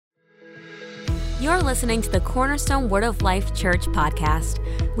You're listening to the Cornerstone Word of Life Church podcast.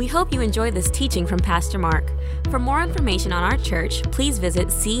 We hope you enjoy this teaching from Pastor Mark. For more information on our church, please visit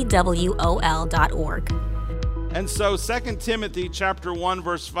cwol.org. And so 2 Timothy chapter 1,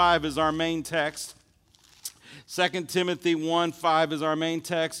 verse 5 is our main text. 2 Timothy 1:5 is our main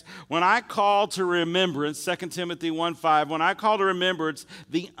text. When I call to remembrance, 2 Timothy 1:5, when I call to remembrance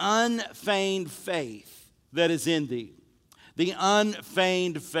the unfeigned faith that is in thee. The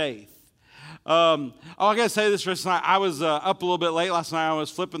unfeigned faith. I got to say this last night. I was up a little bit late last night. I was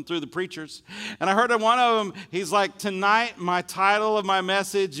flipping through the preachers. And I heard one of them, he's like, tonight my title of my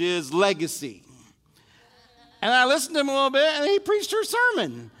message is Legacy. And I listened to him a little bit, and he preached her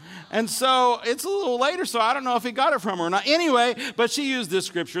sermon. And so it's a little later, so I don't know if he got it from her or not. Anyway, but she used this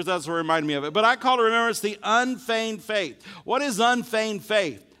scripture. That's what reminded me of it. But I call to remembrance the unfeigned faith. What is unfeigned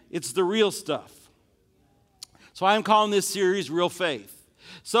faith? It's the real stuff. So I'm calling this series Real Faith.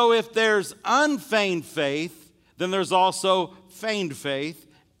 So if there's unfeigned faith, then there's also feigned faith,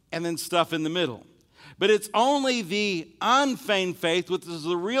 and then stuff in the middle. But it's only the unfeigned faith, which is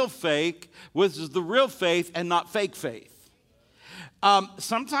the real faith, and not fake faith.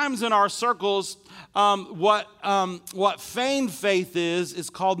 Sometimes in our circles, what feigned faith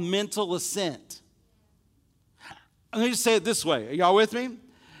is called mental assent. Let me just say it this way. Are y'all with me?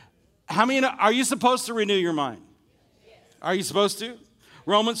 How many are you supposed to renew your mind? Are you supposed to?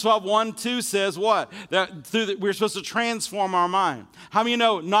 Romans 12:1-2 says what? We're supposed to transform our mind. How many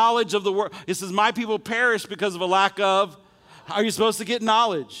know knowledge of the word? It says, my people perish because of a lack of. Are you supposed to get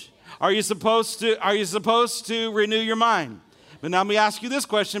knowledge? Are you supposed to renew your mind? But now let me ask you this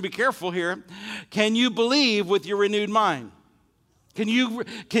question. Be careful here. Can you believe with your renewed mind? Can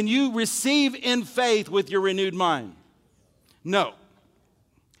you receive in faith with your renewed mind? No.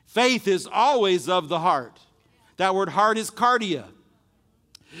 Faith is always of the heart. That word heart is cardia.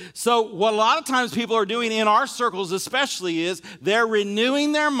 So what a lot of times people are doing in our circles especially is they're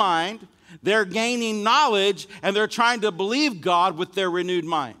renewing their mind, they're gaining knowledge, and they're trying to believe God with their renewed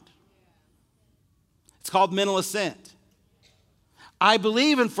mind. It's called mental assent. I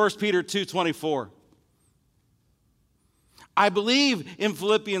believe in 1 Peter 2:24. I believe in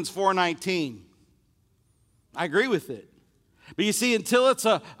Philippians 4:19. I agree with it. But you see, until it's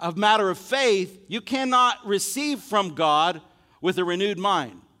a matter of faith, you cannot receive from God with a renewed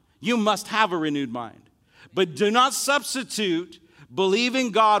mind. You must have a renewed mind. But do not substitute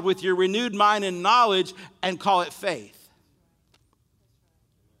believing God with your renewed mind and knowledge and call it faith.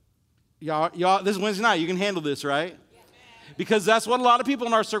 Y'all, this is Wednesday night. You can handle this, right? Because that's what a lot of people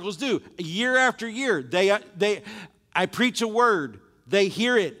in our circles do. Year after year, I preach a word. They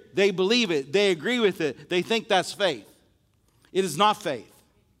hear it. They believe it. They agree with it. They think that's faith. It is not faith.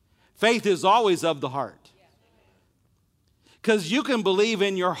 Faith is always of the heart. Because you can believe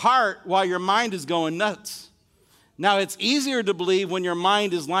in your heart while your mind is going nuts. Now, it's easier to believe when your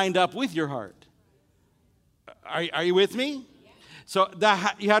mind is lined up with your heart. Are you with me? So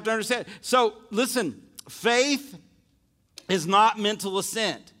you have to understand. So listen, faith is not mental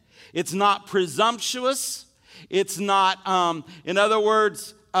assent. It's not presumptuous. It's not, in other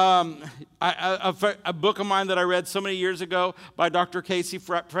words, a book of mine that I read so many years ago by Dr. Casey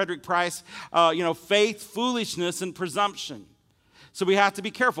Frederick Price, faith, foolishness, and presumption. So we have to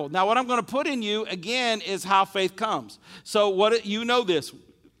be careful. Now, what I'm going to put in you, again, is how faith comes. So you know this.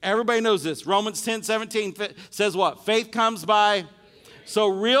 Everybody knows this. Romans 10:17 says what? Faith comes by. So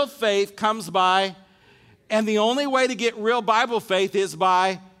real faith comes by. And the only way to get real Bible faith is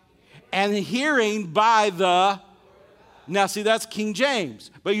by, and hearing by the. Now, see, that's King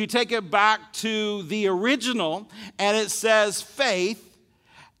James. But you take it back to the original, and it says faith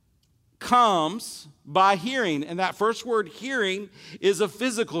comes by hearing. And that first word, hearing, is a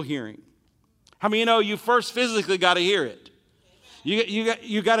physical hearing. How many of you know you first physically got to hear it?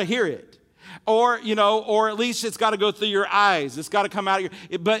 You got to hear it. Or at least it's got to go through your eyes. It's got to come out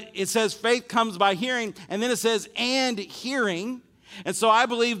of but it says faith comes by hearing, and then it says, and hearing. And so I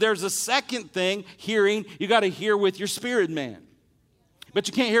believe there's a second thing, hearing. You got to hear with your spirit man. But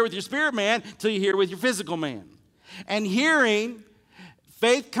you can't hear with your spirit man until you hear with your physical man. And hearing,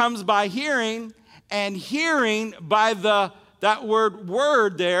 faith comes by hearing, and hearing by that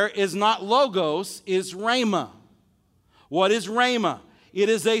word there is not logos, is rhema. What is rhema? It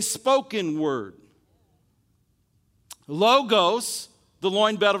is a spoken word. Logos, the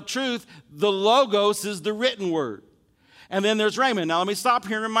loinbelt of truth, the logos is the written word. And then there's rhema. Now let me stop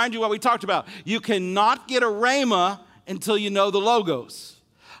here and remind you what we talked about. You cannot get a rhema until you know the logos.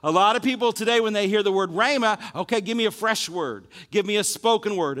 A lot of people today, when they hear the word rhema, okay, give me a fresh word. Give me a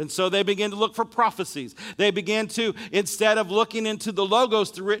spoken word. And so they begin to look for prophecies. They begin to, instead of looking into the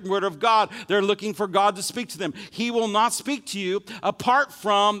logos, the written word of God, they're looking for God to speak to them. He will not speak to you apart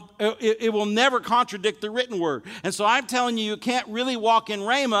from, it will never contradict the written word. And so I'm telling you, you can't really walk in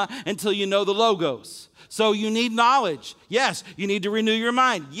rhema until you know the logos. So you need knowledge. Yes. You need to renew your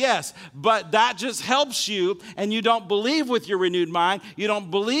mind. Yes. But that just helps you, and you don't believe with your renewed mind. You don't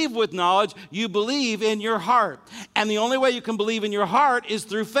believe with knowledge. You believe in your heart. And the only way you can believe in your heart is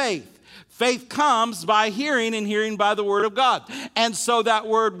through faith. Faith comes by hearing, and hearing by the word of God. And so that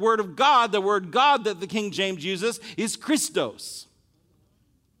word of God, the word God that the King James uses is Christos.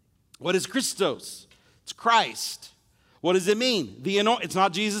 What is Christos? It's Christ. What does it mean? It's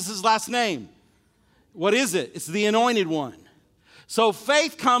not Jesus' last name. What is it? It's the anointed one. So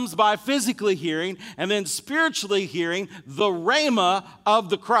faith comes by physically hearing, and then spiritually hearing the rhema of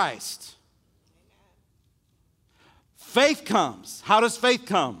the Christ. Faith comes. How does faith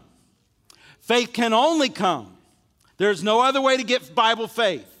come? Faith can only come. There's no other way to get Bible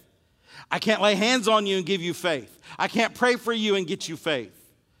faith. I can't lay hands on you and give you faith. I can't pray for you and get you faith.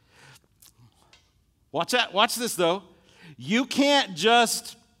 Watch that. Watch this, though. You can't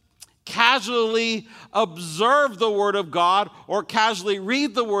just casually observe the Word of God or casually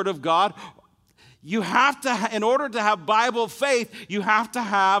read the Word of God. You have to, in order to have Bible faith, you have to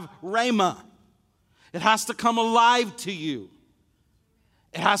have rhema. It has to come alive to you.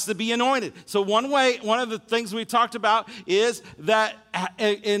 It has to be anointed. So one of the things we talked about is that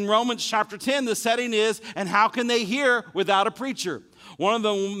in Romans chapter 10, the setting is, and how can they hear without a preacher? One of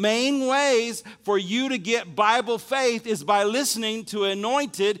the main ways for you to get Bible faith is by listening to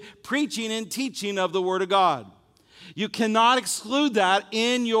anointed preaching and teaching of the Word of God. You cannot exclude that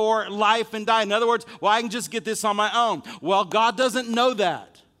in your life and die. In other words, well, I can just get this on my own. Well, God doesn't know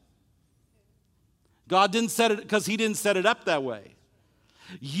that. God didn't set it, because He didn't set it up that way.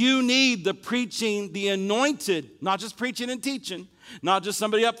 You need the preaching, the anointed, not just preaching and teaching, not just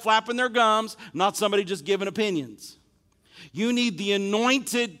somebody up flapping their gums, not somebody just giving opinions. You need the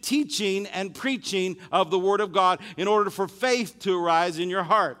anointed teaching and preaching of the Word of God in order for faith to arise in your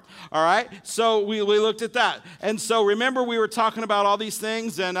heart. All right? So we looked at that. And so remember, we were talking about all these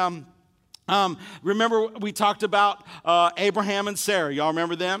things. And remember, we talked about Abraham and Sarah. Y'all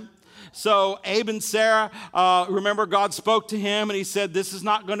remember them? So Abe and Sarah, remember God spoke to him and He said, this is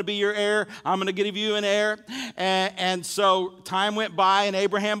not going to be your heir. I'm going to give you an heir. And so time went by and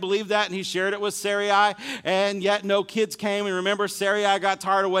Abraham believed that and he shared it with Sarai, and yet no kids came. And remember, Sarai got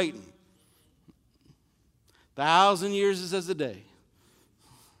tired of waiting. 1,000 years is as a day.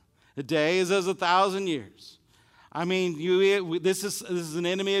 A day is as 1,000 years. I mean, this is an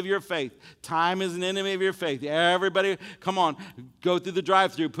enemy of your faith. Time is an enemy of your faith. Everybody, come on, go through the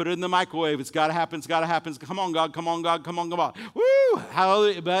drive-thru, put it in the microwave. It's got to happen. It's got to happen. Come on, God. Come on, God. Come on, come on. Woo!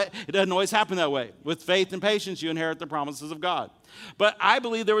 Hallelujah. But it doesn't always happen that way. With faith and patience, you inherit the promises of God. But I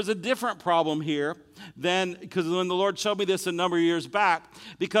believe there was a different problem here because when the Lord showed me this a number of years back,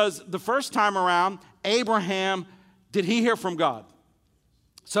 because the first time around, Abraham, did he hear from God?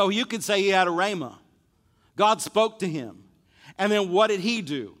 So you could say he had a rhema. God spoke to him. And then what did he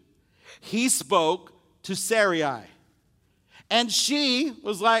do? He spoke to Sarai. And she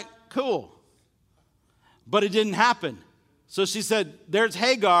was like, cool. But it didn't happen. So she said, there's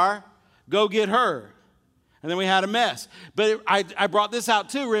Hagar, go get her. And then we had a mess. But I brought this out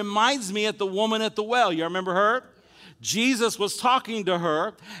too. Reminds me of the woman at the well. You remember her? Jesus was talking to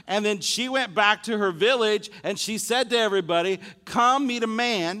her, and then she went back to her village, and she said to everybody, come meet a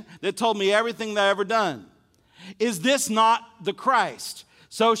man that told me everything that I ever done. Is this not the Christ?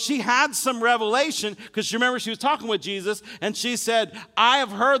 So she had some revelation, because you remember she was talking with Jesus, and she said, I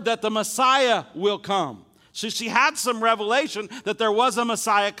have heard that the Messiah will come. So she had some revelation that there was a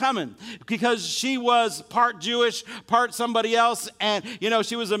Messiah coming, because she was part Jewish, part somebody else, and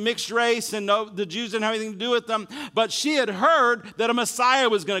she was a mixed race, and the Jews didn't have anything to do with them, but she had heard that a Messiah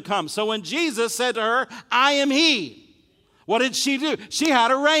was going to come. So when Jesus said to her, I am He, what did she do? She had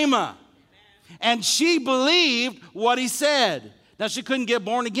a rhema. And she believed what He said. Now, she couldn't get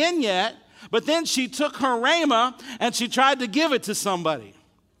born again yet, but then she took her rhema and she tried to give it to somebody.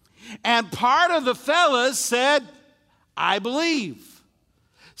 And part of the fellas said, I believe.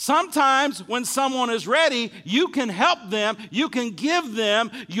 Sometimes when someone is ready, you can help them. You can give them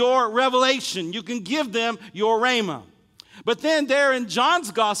your revelation. You can give them your rhema. But then there in John's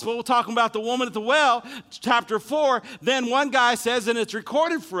gospel, we're talking about the woman at the well, chapter 4, then one guy says, and it's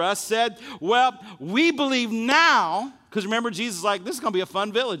recorded for us, said, well, we believe now, because remember Jesus is like, this is going to be a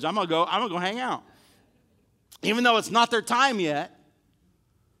fun village. I'm going to go hang out. Even though it's not their time yet.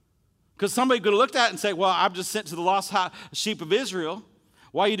 Because somebody could have looked at it and say, well, I'm just sent to the lost sheep of Israel.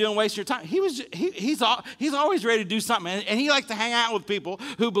 Why are you doing wasting your time? He's always ready to do something, and he likes to hang out with people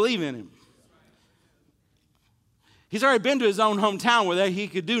who believe in him. He's already been to his own hometown where he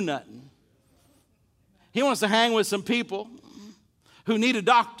could do nothing. He wants to hang with some people who need a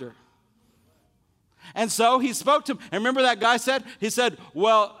doctor. And so he spoke to him. And remember that guy said? He said,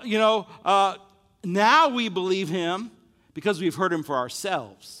 well, now we believe him because we've heard him for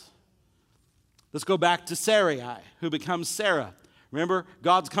ourselves. Let's go back to Sarai, who becomes Sarah. Remember,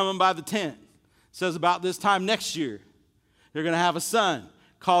 God's coming by the tent. It says about this time next year, you're going to have a son.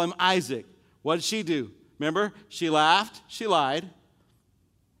 Call him Isaac. What did she do? Remember, she laughed, she lied.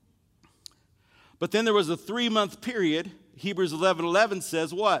 But then there was a 3-month period. Hebrews 11:11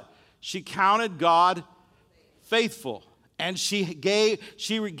 says what? She counted God faithful. And she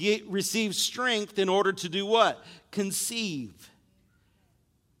received strength in order to do what? Conceive.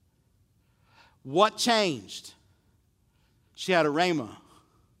 What changed? She had a rhema.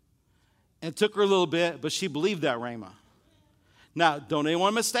 It took her a little bit, but she believed that rhema. Now, don't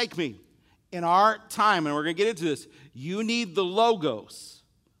anyone mistake me. In our time, and we're going to get into this, you need the logos.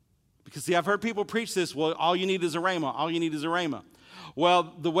 Because, see, I've heard people preach this, well, all you need is a rhema. All you need is a rhema.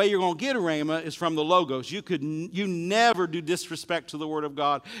 Well, the way you're going to get a rhema is from the logos. You never do disrespect to the Word of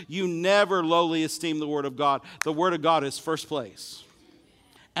God. You never lowly esteem the Word of God. The Word of God is first place.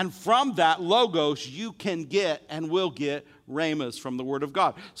 And from that logos, you can get and will get rhemas from the Word of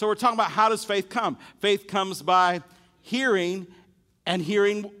God. So we're talking about, how does faith come? Faith comes by hearing, and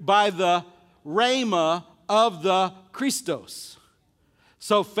hearing by the rhema of the Christos.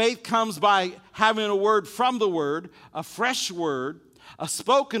 So faith comes by having a word from the Word, a fresh word, a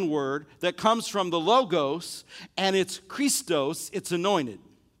spoken word that comes from the logos, and it's Christos, it's anointed.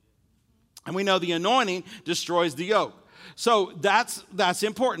 And we know the anointing destroys the yoke. So that's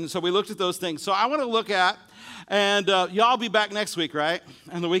important. So we looked at those things. So I want to look at, and y'all be back next week, right?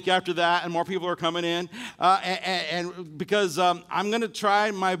 And the week after that, and more people are coming in. And because I'm going to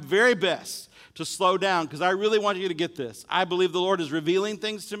try my very best to slow down, because I really want you to get this. I believe the Lord is revealing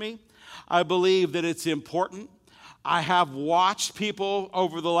things to me. I believe that it's important. I have watched people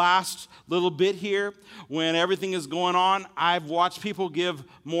over the last little bit here, when everything is going on, I've watched people give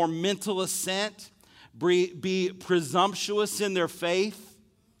more mental assent, be presumptuous in their faith.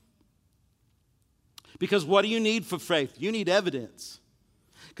 Because what do you need for faith? You need evidence.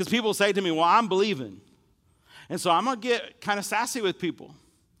 Because people say to me, well, I'm believing. And so I'm going to get kind of sassy with people.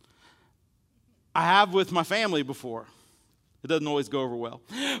 I have with my family before. It doesn't always go over well.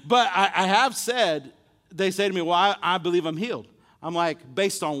 But I have said, they say to me, well, I believe I'm healed. I'm like,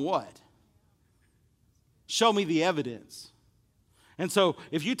 based on what? Show me the evidence. And so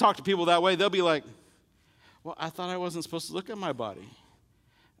if you talk to people that way, they'll be like, well, I thought I wasn't supposed to look at my body.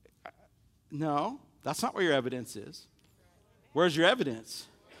 No, that's not where your evidence is. Where's your evidence?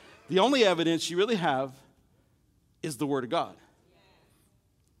 The only evidence you really have is the Word of God.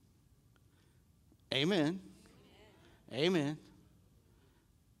 Amen. Amen.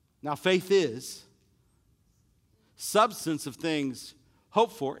 Now, faith is substance of things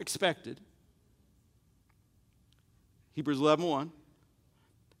hoped for, expected. Hebrews 11:1.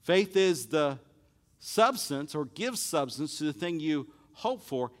 Faith is the substance, or gives substance to the thing you hope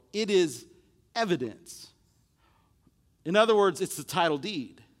for. It is evidence. In other words, it's the title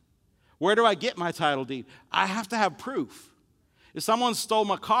deed. Where do I get my title deed? I have to have proof. If someone stole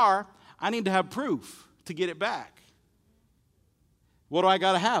my car, I need to have proof to get it back. What do I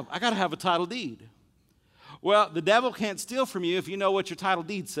got to have? I got to have a title deed. Well, the devil can't steal from you if you know what your title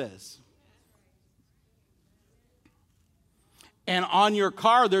deed says. And on your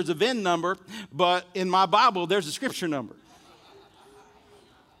car, there's a VIN number, but in my Bible, there's a scripture number.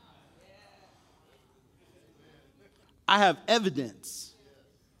 I have evidence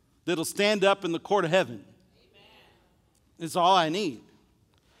that'll stand up in the court of heaven. It's all I need.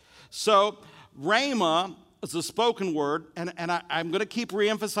 So, rhema is a spoken word, and I'm going to keep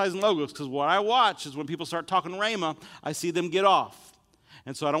re-emphasizing logos, because what I watch is when people start talking rhema, I see them get off.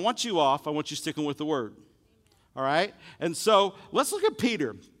 And so I don't want you off. I want you sticking with the word. All right? And so let's look at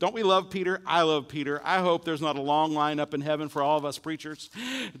Peter. Don't we love Peter? I love Peter. I hope there's not a long line up in heaven for all of us preachers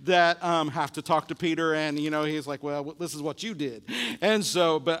that have to talk to Peter, and, he's like, well, this is what you did. And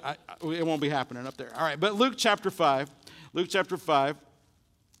so, but it won't be happening up there. All right, but Luke chapter 5.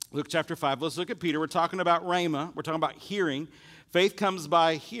 Luke chapter 5. Let's look at Peter. We're talking about rhema. We're talking about hearing. Faith comes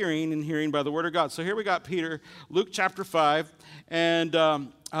by hearing, and hearing by the word of God. So here we got Peter, Luke chapter 5. And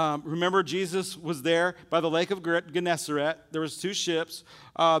remember, Jesus was there by the lake of Gennesaret. There was 2 ships.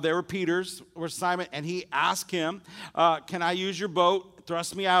 They were Peter's, or Simon. And he asked him, can I use your boat?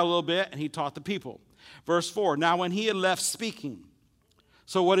 Thrust me out a little bit. And he taught the people. Verse 4. Now when he had left speaking.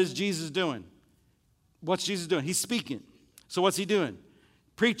 So what is Jesus doing? What's Jesus doing? He's speaking. So what's he doing?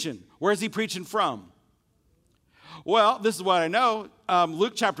 Preaching. Where's he preaching from? Well, this is what I know.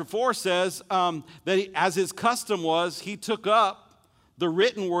 Luke chapter 4 says that as his custom was, he took up the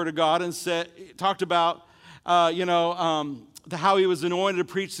written word of God and talked about, how he was anointed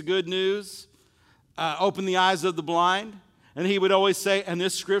to preach the good news, open the eyes of the blind. And he would always say, and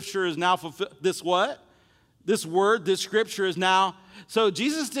this scripture is now fulfilled. This what? This word, this scripture is now. So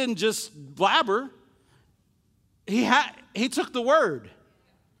Jesus didn't just blabber. He took the word.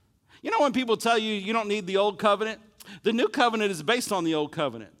 You know when people tell you you don't need the old covenant? The new covenant is based on the old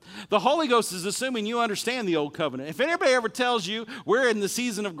covenant. The Holy Ghost is assuming you understand the old covenant. If anybody ever tells you we're in the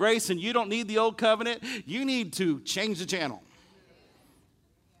season of grace and you don't need the old covenant, you need to change the channel.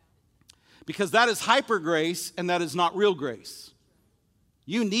 Because that is hyper grace and that is not real grace.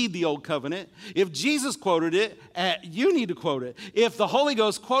 You need the old covenant. If Jesus quoted it, you need to quote it. If the Holy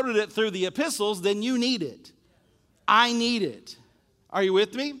Ghost quoted it through the epistles, then you need it. I need it. Are you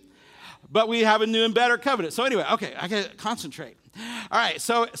with me? But we have a new and better covenant. So anyway, okay, I got to concentrate. All right,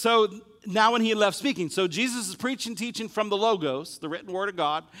 so now when he had left speaking, so Jesus is preaching, teaching from the Logos, the written word of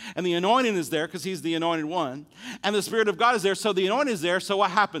God, and the anointing is there because he's the anointed one, and the Spirit of God is there, so the anointing is there, so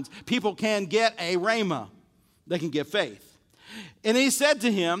what happens? People can get a rhema. They can get faith. And he said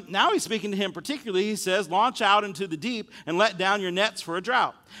to him, now he's speaking to him particularly, he says, launch out into the deep and let down your nets for a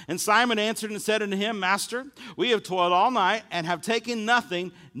drought. And Simon answered and said unto him, Master, we have toiled all night and have taken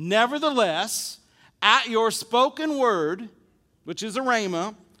nothing. Nevertheless, at your spoken word, which is a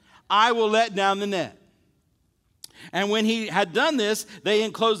rhema, I will let down the net. And when he had done this, they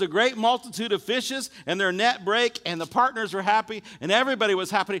enclosed a great multitude of fishes, and their net brake, and the partners were happy, and everybody was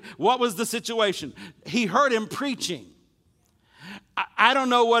happy. What was the situation? He heard him preaching. I don't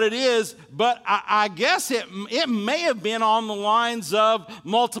know what it is, but I guess it may have been on the lines of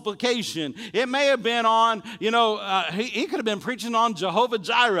multiplication. It may have been on, he could have been preaching on Jehovah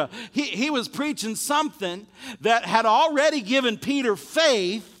Jireh. He was preaching something that had already given Peter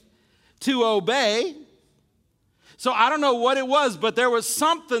faith to obey. So I don't know what it was, but there was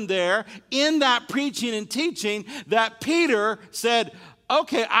something there in that preaching and teaching that Peter said,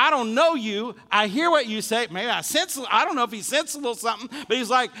 okay, I don't know you. I hear what you say. Maybe I don't know if he sensed a little something, but he's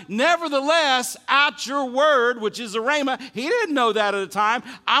like, nevertheless, at your word, which is a rhema, he didn't know that at the time.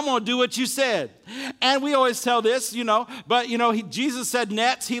 I'm going to do what you said. And we always tell this, but Jesus said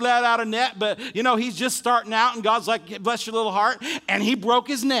nets. He let out a net, but he's just starting out and God's like, bless your little heart. And he broke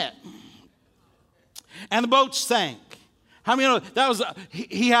his net. And the boat sank. How many know that was,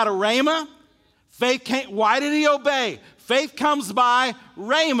 he had a rhema? Faith came. Why did he obey? Faith comes by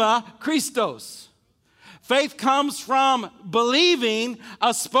rhema Christos. Faith comes from believing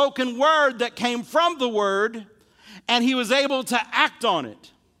a spoken word that came from the word, and he was able to act on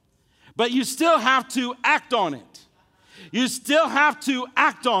it. But you still have to act on it. You still have to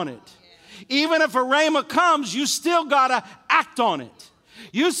act on it. Even if a rhema comes, you still got to act on it.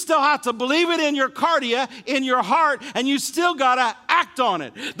 You still have to believe it in your cardia, in your heart, and you still got to act on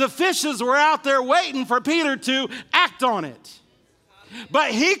it. The fishes were out there waiting for Peter to act on it.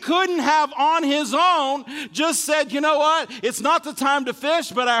 But he couldn't have on his own just said, you know what, it's not the time to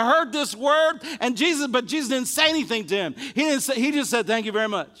fish, but I heard this word, and Jesus didn't say anything to him. He just said, thank you very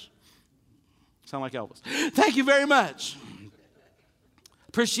much. Sound like Elvis. Thank you very much.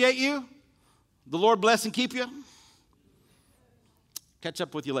 Appreciate you. The Lord bless and keep you. Catch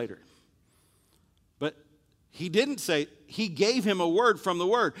up with you later. But he didn't say, he gave him a word from the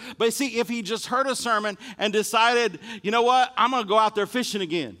word. But see, if he just heard a sermon and decided, you know what, I'm going to go out there fishing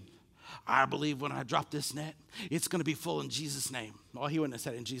again. I believe when I drop this net, it's going to be full in Jesus' name. Well, he wouldn't have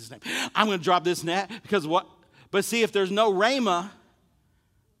said it in Jesus' name. I'm going to drop this net because what? But see, if there's no rhema,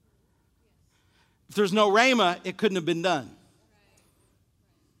 it couldn't have been done.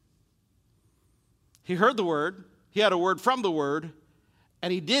 He heard the word. He had a word from the word.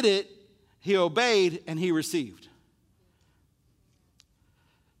 And he did it, he obeyed, and he received.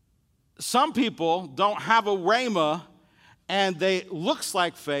 Some people don't have a rhema, and they looks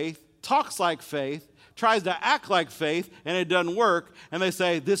like faith, talks like faith, tries to act like faith, and it doesn't work, and they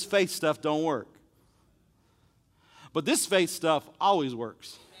say, this faith stuff don't work. But this faith stuff always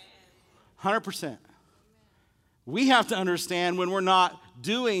works. 100%. We have to understand when we're not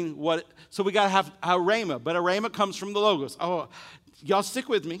doing what, so we got to have a rhema, but a rhema comes from the logos. Oh, y'all stick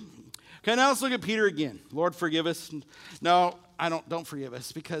with me. Okay, now let's look at Peter again. Lord, forgive us. No, don't forgive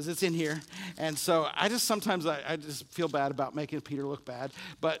us because it's in here. And so I just sometimes I just feel bad about making Peter look bad.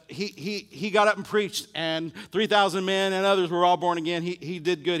 But he got up and preached, and 3,000 men and others were all born again. He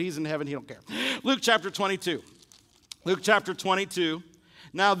did good. He's in heaven. He don't care. Luke chapter 22. Luke chapter 22.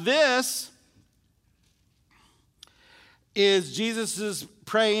 Now this is Jesus is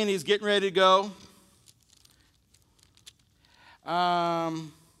praying. He's getting ready to go.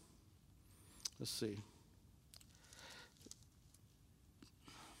 Let's see.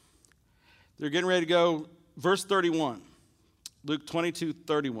 They're getting ready to go. Verse 31. Luke 22,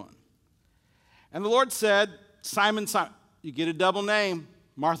 31. And the Lord said, Simon, Simon, you get a double name.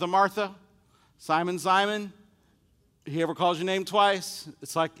 Martha, Martha. Simon, Simon. He ever calls your name twice?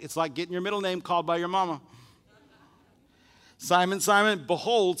 It's like getting your middle name called by your mama. Simon, Simon,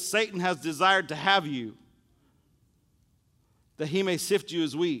 behold, Satan has desired to have you, that he may sift you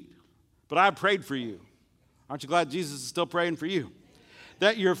as wheat. But I prayed for you. Aren't you glad Jesus is still praying for you?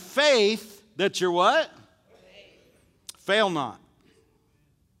 That your faith, that your what? Fail not.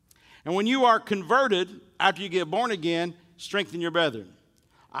 And when you are converted, after you get born again, strengthen your brethren.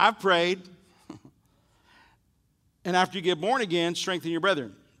 I've prayed. And after you get born again, strengthen your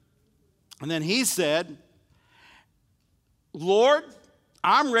brethren. And then he said, Lord,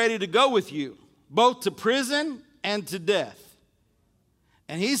 I'm ready to go with you, both to prison and to death.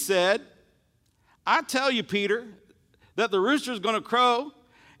 And he said, I tell you, Peter, that the rooster is going to crow,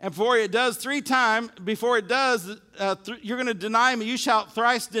 and before it does 3 times, you're going to deny me. You shall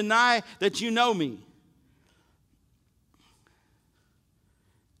thrice deny that you know me.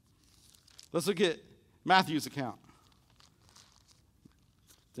 Let's look at Matthew's account.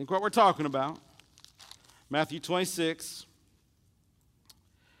 Think what we're talking about. Matthew 26.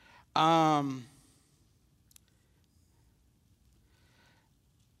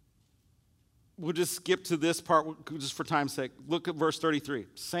 We'll just skip to this part just for time's sake. Look at verse 33.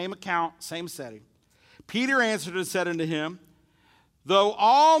 Same account, same setting. Peter answered and said unto him, though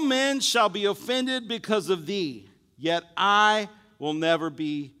all men shall be offended because of thee, yet I will never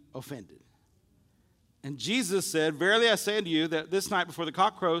be offended. And Jesus said, verily I say unto you that this night before the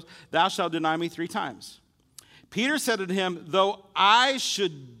cock crows, thou shalt deny me 3 times. Peter said unto him, though I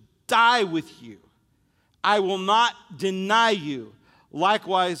should die with you, I will not deny you.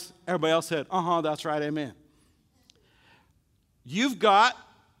 Likewise, everybody else said, that's right, amen. You've got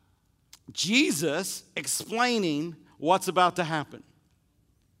Jesus explaining what's about to happen.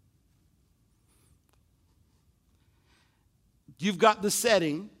 You've got the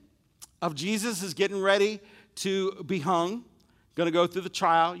setting of Jesus is getting ready to be hung, going to go through the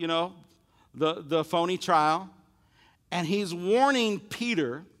trial, the phony trial. And he's warning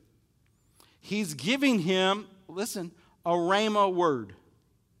Peter. He's giving him, listen, a rhema word.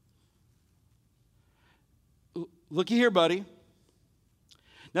 Looky here, buddy.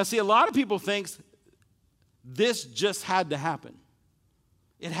 Now, see, a lot of people think this just had to happen.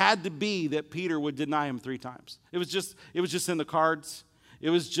 It had to be that Peter would deny him 3 times. It was just in the cards.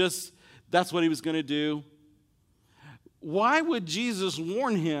 That's what he was going to do. Why would Jesus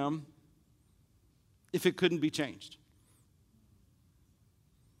warn him if it couldn't be changed?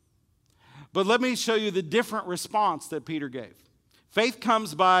 But let me show you the different response that Peter gave. Faith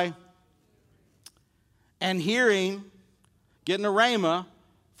comes by and hearing, getting a rhema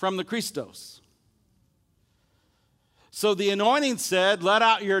from the Christos. So the anointing said, let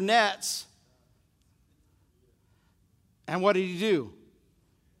out your nets. And what did he do?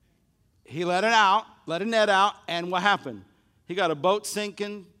 He let a net out, and what happened? He got a boat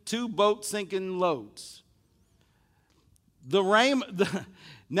sinking, 2 boat sinking loads.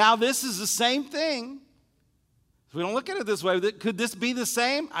 Now this is the same thing. If we don't look at it this way, could this be the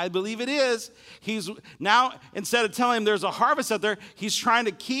same? I believe it is. He's now, instead of telling him there's a harvest out there, he's trying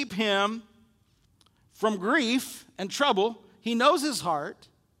to keep him from grief and trouble. He knows his heart.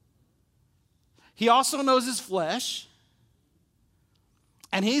 He also knows his flesh.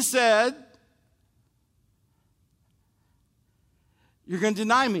 And he said, you're going to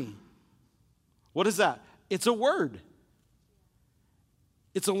deny me. What is that? It's a word.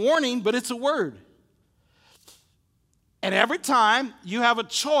 It's a warning, but it's a word. And every time you have a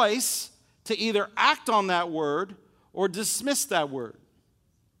choice to either act on that word or dismiss that word.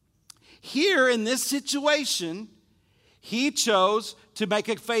 Here in this situation, he chose to make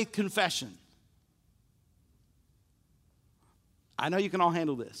a faith confession. I know you can all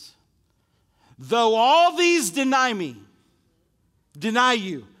handle this. Though all these deny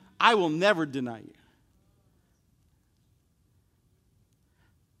you, I will never deny you.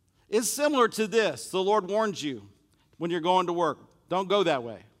 is similar to this. The Lord warns you when you're going to work, don't go that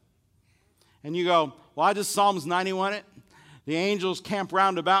way. And you go, well, I just Psalms 91 it. The angels camp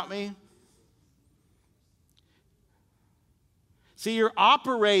round about me. See, you're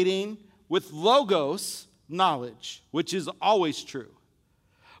operating with logos knowledge, which is always true.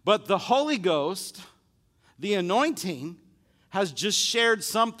 But the Holy Ghost, the anointing, has just shared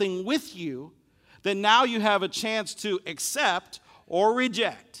something with you that now you have a chance to accept or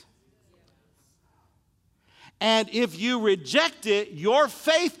reject. And if you reject it, your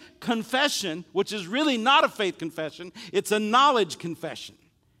faith confession, which is really not a faith confession, it's a knowledge confession.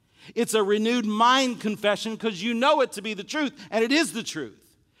 It's a renewed mind confession because you know it to be the truth, and it is the truth.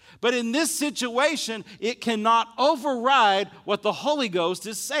 But in this situation, it cannot override what the Holy Ghost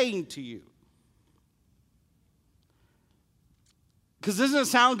is saying to you. Because doesn't it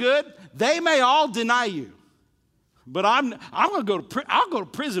sound good? They may all deny you, but I'm going to I'll go to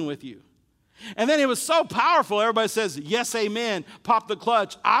prison with you. And then it was so powerful, everybody says, yes, amen, pop the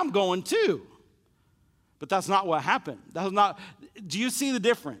clutch, I'm going too. But that's not what happened. That was not. Do you see the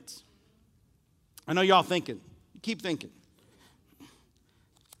difference? I know y'all thinking. Keep thinking.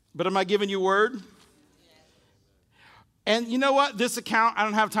 But am I giving you word? And you know what? This account, I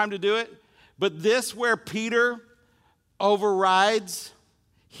don't have time to do it, but this where Peter overrides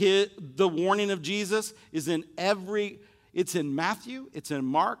the warning of Jesus is it's in Matthew, it's in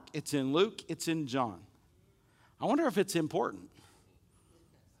Mark, it's in Luke, it's in John. I wonder if it's important.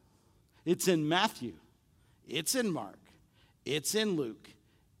 It's in Matthew, it's in Mark, it's in Luke,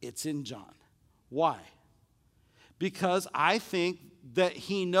 it's in John. Why? Because I think that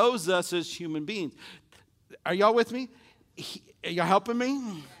he knows us as human beings. Are y'all with me? Are y'all helping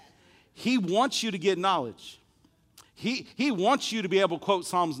me? He wants you to get knowledge. He wants you to be able to quote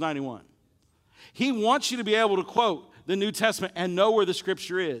Psalms 91. He wants you to be able to quote the New Testament and know where the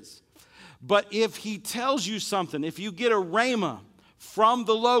scripture is. But if he tells you something, if you get a rhema from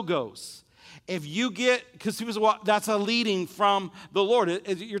the Logos, if you get, because people say, well, that's a leading from the Lord.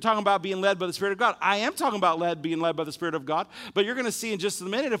 You're talking about being led by the Spirit of God. I am talking about being led by the Spirit of God. But you're going to see in just a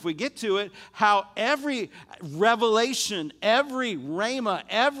minute, if we get to it, how every revelation, every rhema,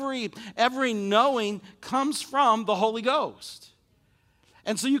 every knowing comes from the Holy Ghost.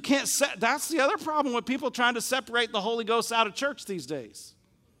 And so you can't that's the other problem with people trying to separate the Holy Ghost out of church these days.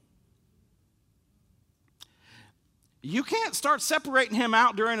 You can't start separating him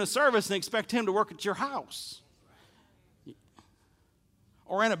out during a service and expect him to work at your house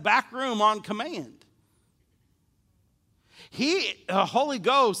or in a back room on command. The Holy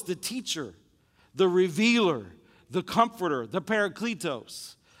Ghost, the teacher, the revealer, the comforter, the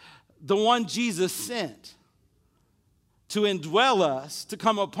Parakletos, the one Jesus sent to indwell us, to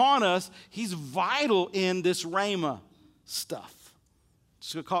come upon us, he's vital in this rhema stuff.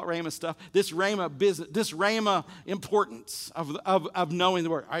 Just going to call it rhema stuff. This rhema business, this rhema importance of knowing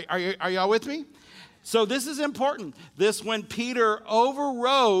the word. Are y'all with me? So this is important. This when Peter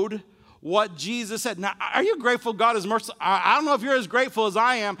overrode what Jesus said. Now, are you grateful God is merciful? I don't know if you're as grateful as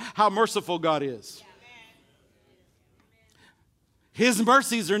I am how merciful God is. His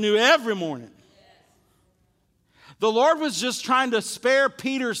mercies are new every morning. The Lord was just trying to spare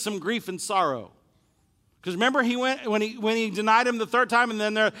Peter some grief and sorrow. Because remember, he went when he denied him the third time, and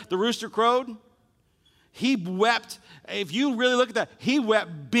then the rooster crowed. He wept. If you really look at that, he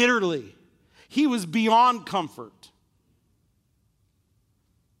wept bitterly. He was beyond comfort,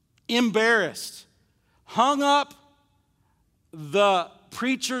 embarrassed, hung up the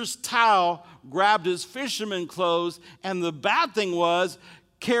preacher's towel, grabbed his fisherman clothes, and the bad thing was,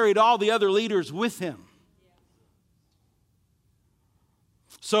 carried all the other leaders with him.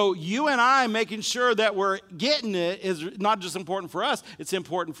 So you and I making sure that we're getting it is not just important for us, it's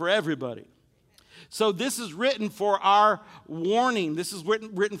important for everybody. So this is written for our warning. This is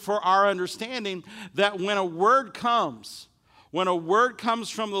written for our understanding that when a word comes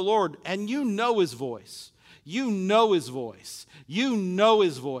from the Lord, and you know his voice, and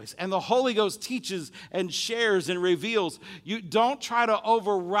the Holy Ghost teaches and shares and reveals, you don't try to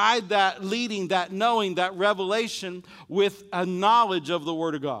override that leading, that knowing, that revelation with a knowledge of the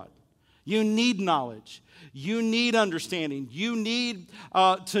Word of God. You need knowledge. You need understanding. You need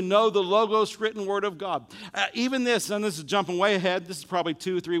to know the Logos written Word of God. Even this, and this is jumping way ahead. This is probably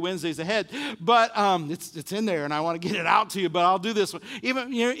 2 or 3 Wednesdays ahead, but it's in there, and I want to get it out to you. But I'll do this one.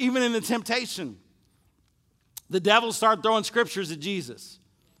 Even in the temptation, the devil started throwing scriptures at Jesus.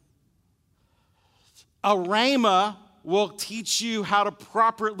 A rhema will teach you how to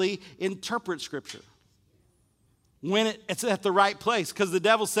properly interpret scripture when it's at the right place, because the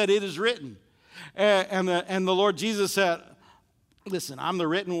devil said it is written. And the Lord Jesus said, Listen, I'm the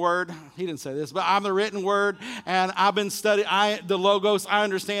written word. He didn't say this, but I'm the written word, and I've been studying the Logos. I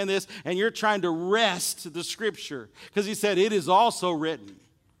understand this, and you're trying to wrest the Scripture because he said it is also written.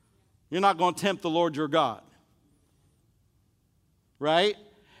 You're not going to tempt the Lord your God, right?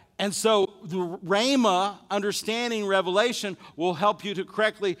 And so the Rhema, understanding revelation, will help you to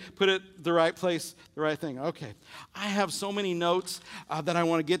correctly put it the right place, the right thing. Okay, I have so many notes that I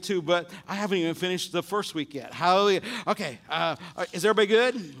want to get to, but I haven't even finished the first week yet. Hallelujah. Okay, is everybody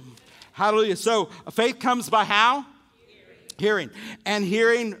good? Hallelujah. So faith comes by how? Hearing. And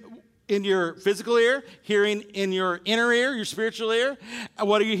hearing in your physical ear, hearing in your inner ear, your spiritual ear.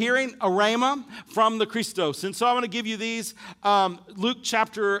 What are you hearing? A rhema from the Christos. And so I'm going to give you these. Luke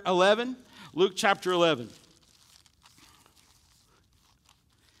chapter 11. Luke chapter 11.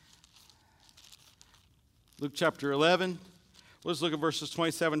 Luke chapter 11. Let's look at verses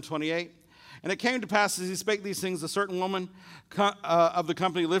 27, 28. And it came to pass as he spake these things, a certain woman of the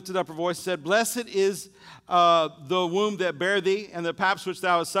company lifted up her voice and said, Blessed is the womb that bare thee, and the paps which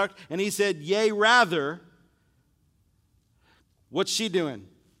thou hast sucked. And he said, Yea, rather. What's she doing?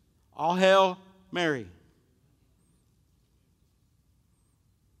 All hail Mary.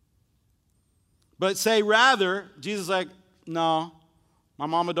 But say rather, Jesus is like, no, my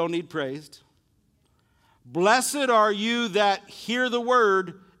mama don't need praised. Blessed are you that hear the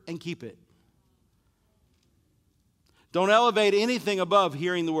word and keep it. Don't elevate anything above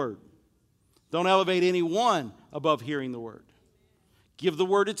hearing the word. Don't elevate anyone above hearing the word. Give the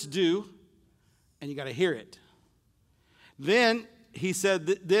word its due, and you got to hear it. Then he said,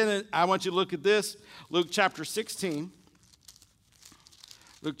 then I want you to look at this. Luke chapter 16.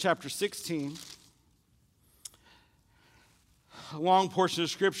 Luke chapter 16. A long portion of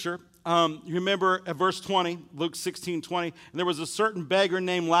scripture. You remember at verse 20, Luke 16, 20, and there was a certain beggar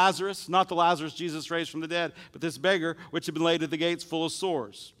named Lazarus, not the Lazarus Jesus raised from the dead, but this beggar which had been laid at the gates full of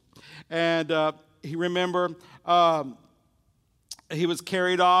sores. And he was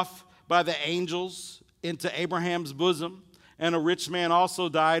carried off by the angels into Abraham's bosom, and a rich man also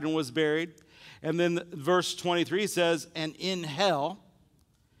died and was buried. And then verse 23 says, and in hell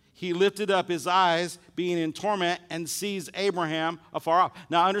he lifted up his eyes, being in torment, and sees Abraham afar off.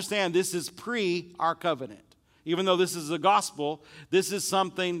 Now understand, this is pre our covenant. Even though this is the gospel, this is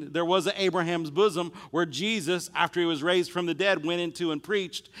something, there was an Abraham's bosom where Jesus, after he was raised from the dead, went into and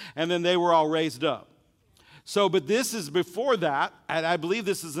preached, and then they were all raised up. So, but this is before that, and I believe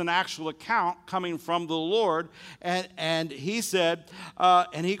this is an actual account coming from the Lord. And he said,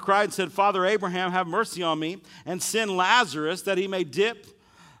 and he cried and said, Father Abraham, have mercy on me, and send Lazarus that he may dip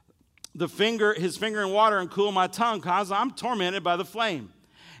his finger in water and cool my tongue, because I'm tormented by the flame.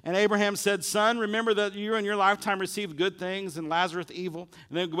 And Abraham said, Son, remember that you in your lifetime received good things and Lazarus evil.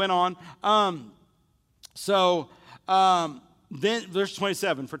 And then it went on. Then verse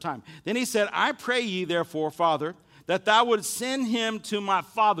 27 for time. Then he said, I pray ye therefore, Father, that thou would send him to my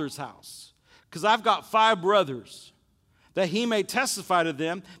father's house, because I've got 5 brothers, that he may testify to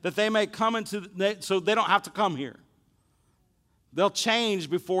them, that they may come so they don't have to come here. They'll change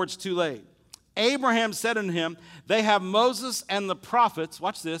before it's too late. Abraham said unto him, they have Moses and the prophets.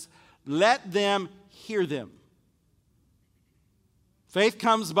 Watch this. Let them hear them. Faith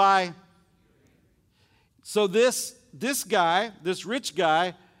comes by. So this guy, this rich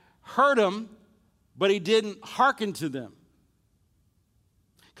guy, heard them, but he didn't hearken to them.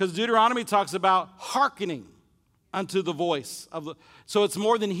 Because Deuteronomy talks about hearkening unto the voice of the. So it's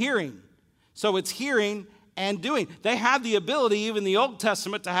more than hearing. So it's hearing and doing. They had the ability, even in the Old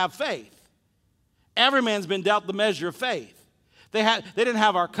Testament, to have faith. Every man's been dealt the measure of faith. They didn't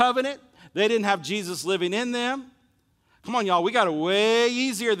have our covenant. They didn't have Jesus living in them. Come on, y'all. We got it way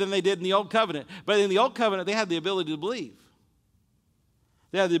easier than they did in the Old Covenant. But in the Old Covenant, they had the ability to believe.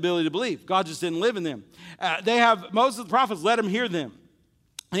 They had the ability to believe. God just didn't live in them. They have Moses and the prophets, let them hear them.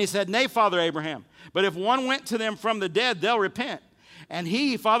 And he said, Nay, Father Abraham, but if one went to them from the dead, they'll repent. And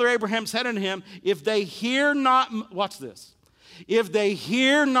he, Father Abraham, said unto him, if they hear not, watch this, if they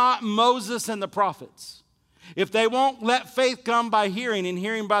hear not Moses and the prophets, if they won't let faith come by hearing, and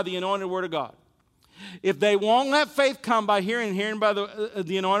hearing by the anointed word of God, if they won't let faith come by hearing, and hearing by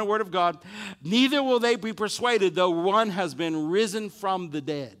the anointed word of God, neither will they be persuaded, though one has been risen from the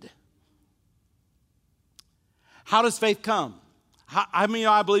dead. How does faith come? I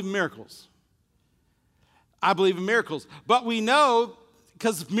believe in miracles. I believe in miracles. But we know,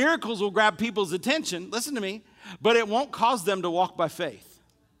 because miracles will grab people's attention, listen to me, but it won't cause them to walk by faith.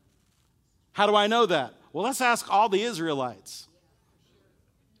 How do I know that? Well, let's ask all the Israelites.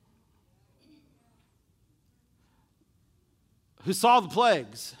 Who saw the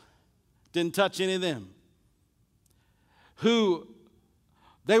plagues, didn't touch any of them. Who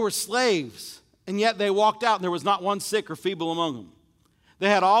They were slaves, and yet they walked out and there was not one sick or feeble among them. They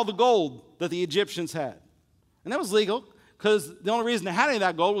had all the gold that the Egyptians had. And that was legal because the only reason they had any of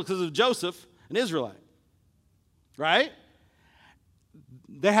that gold was because of Joseph, an Israelite. Right?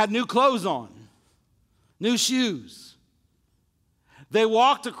 They had new clothes on, new shoes. They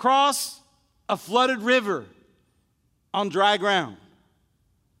walked across a flooded river on dry ground.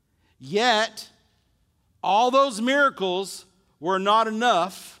 Yet, all those miracles were not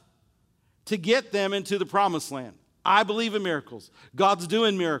enough to get them into the promised land. I believe in miracles. God's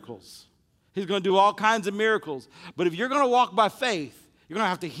doing miracles. He's going to do all kinds of miracles. But if you're going to walk by faith, you're going to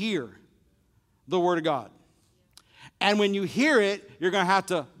have to hear the Word of God. And when you hear it, you're going to have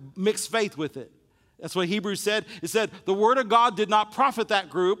to mix faith with it. That's what Hebrews said. It said the Word of God did not profit that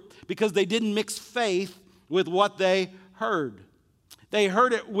group because they didn't mix faith with what they heard. They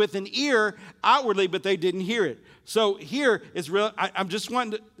heard it with an ear outwardly, but they didn't hear it. So here is real. I'm just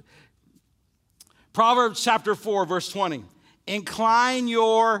wanting to. Proverbs chapter 4, verse 20. Incline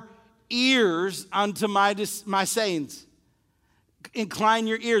your ears unto my sayings. Incline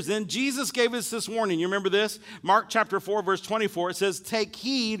your ears. Then Jesus gave us this warning. You remember this? Mark chapter 4, verse 24. It says, take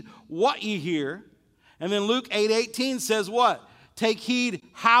heed what you hear. And then Luke 8:18 says what? Take heed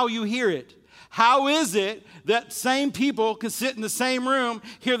how you hear it. How is it that same people can sit in the same room,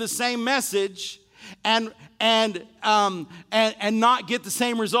 hear the same message, and not get the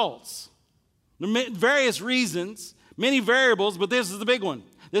same results? Various reasons, many variables, but this is the big one.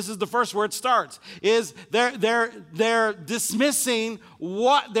 This is the first where it starts. Is they're dismissing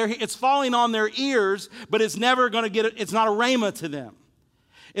it's falling on their ears, but it's never going to get it. It's not a rhema to them.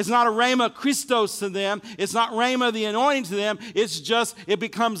 It's not a rhema Christos to them. It's not rhema the anointing to them. It's just, it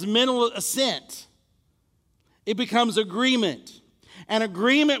becomes mental assent. It becomes agreement. And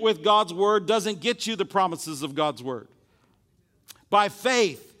agreement with God's word doesn't get you the promises of God's word. By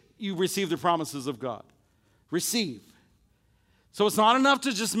faith, you receive the promises of God. Receive. So it's not enough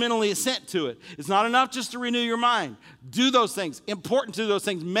to just mentally assent to it. It's not enough just to renew your mind. Do those things. Important to do those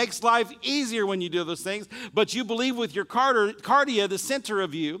things. Makes life easier when you do those things. But you believe with your cardia, the center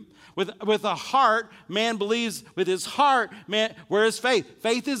of you. With a heart, man believes with his heart. Man, where is faith?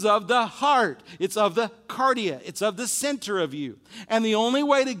 Faith is of the heart. It's of the cardia. It's of the center of you. And the only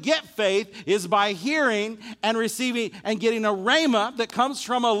way to get faith is by hearing and receiving and getting a rhema that comes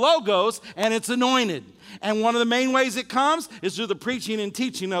from a logos, and it's anointed. And one of the main ways it comes is through the preaching and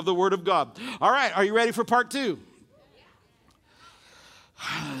teaching of the Word of God. All right, are you ready for part 2?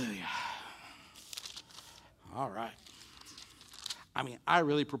 Hallelujah. All right. I mean, I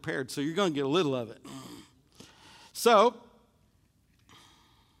really prepared, so you're going to get a little of it. So,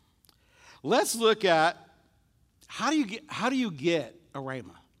 let's look at how do you get a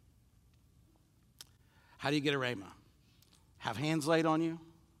rhema? How do you get a rhema? Have hands laid on you?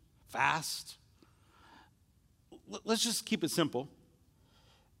 Fast? Let's just keep it simple.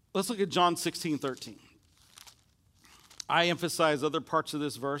 Let's look at John 16:13. I emphasize other parts of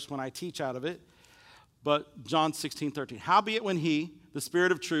this verse when I teach out of it, but John 16:13. Howbeit when he, the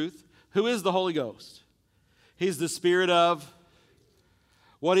Spirit of truth, who is the Holy Ghost? He's the Spirit of,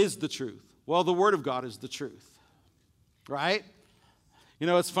 what is the truth? Well, the Word of God is the truth, right? You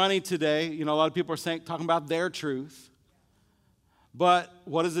know, it's funny today, a lot of people are talking about their truth, but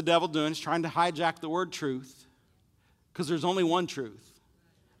what is the devil doing? He's trying to hijack the word truth. Because there's only one truth.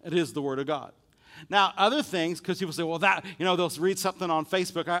 It is the Word of God. Now, other things, because people say, well, they'll read something on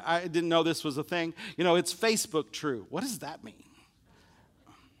Facebook. I didn't know this was a thing. It's Facebook true. What does that mean?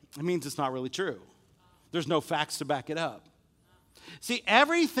 It means it's not really true. There's no facts to back it up. See,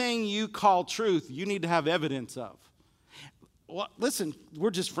 everything you call truth, you need to have evidence of. Well, listen,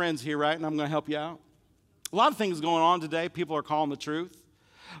 we're just friends here, right? And I'm going to help you out. A lot of things going on today. People are calling the truth.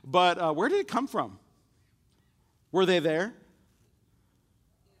 But where did it come from? Were they there?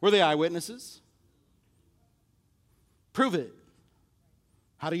 Were they eyewitnesses? Prove it.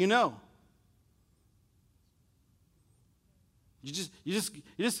 How do you know?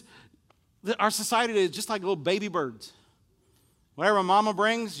 Our society is just like little baby birds. Whatever mama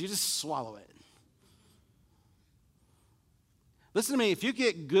brings, you just swallow it. Listen to me, if you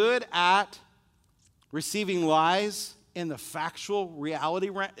get good at receiving lies in the factual reality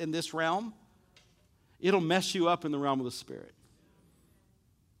in this realm, it'll mess you up in the realm of the Spirit.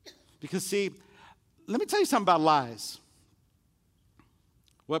 Because see, let me tell you something about lies.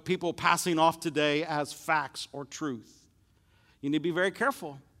 What people are passing off today as facts or truth. You need to be very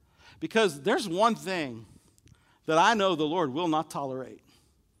careful. Because there's one thing that I know the Lord will not tolerate.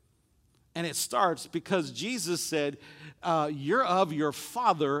 And it starts because Jesus said, you're of your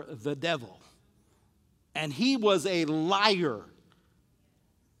father, the devil. And he was a liar.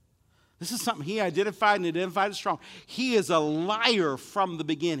 This is something he identified as strong. He is a liar from the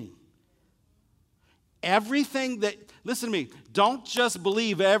beginning. Everything that, listen to me, don't just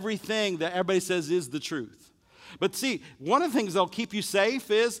believe everything that everybody says is the truth. But see, one of the things that'll keep you safe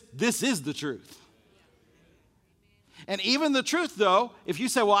is this is the truth. And even the truth, though, if you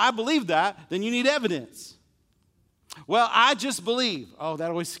say, well, I believe that, then you need evidence. Well, I just believe. Oh, that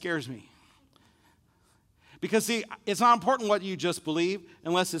always scares me. Because, see, it's not important what you just believe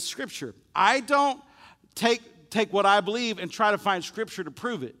unless it's Scripture. I don't take what I believe and try to find Scripture to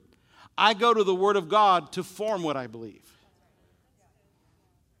prove it. I go to the Word of God to form what I believe.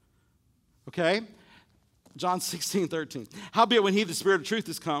 Okay? John 16:13. Howbeit when he, the Spirit of truth,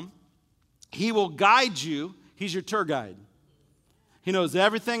 is come, he will guide you. He's your tour guide. He knows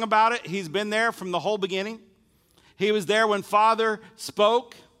everything about it. He's been there from the whole beginning. He was there when Father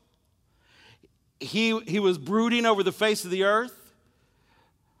spoke. He was brooding over the face of the earth.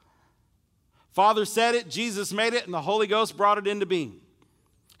 Father said it, Jesus made it, and the Holy Ghost brought it into being.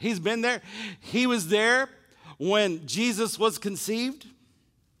 He's been there. He was there when Jesus was conceived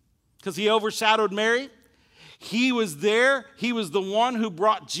because he overshadowed Mary. He was there. He was the one who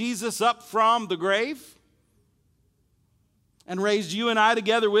brought Jesus up from the grave and raised you and I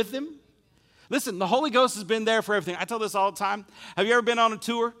together with him. Listen, the Holy Ghost has been there for everything. I tell this all the time. Have you ever been on a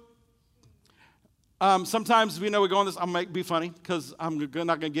tour? Sometimes we know we go on this. I might be funny because I'm not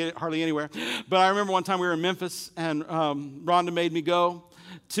going to get it hardly anywhere. But I remember one time we were in Memphis and Rhonda made me go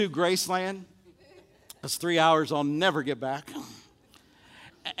to Graceland. It's 3 hours I'll never get back.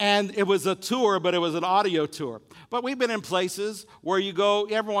 And it was a tour, but it was an audio tour. But we've been in places where you go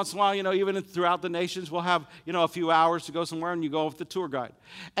every once in a while, even throughout the nations, we'll have, a few hours to go somewhere and you go with the tour guide.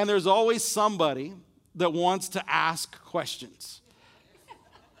 And there's always somebody that wants to ask questions.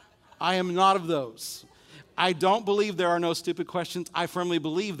 I am not of those. I don't believe there are no stupid questions. I firmly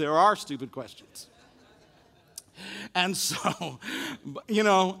believe there are stupid questions. And so,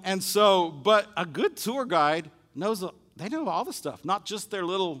 but a good tour guide knows, they know all the stuff, not just their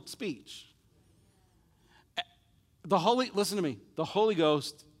little speech. Listen to me, the Holy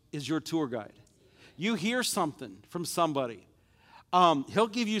Ghost is your tour guide. You hear something from somebody, he'll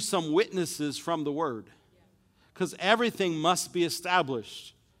give you some witnesses from the Word. Because everything must be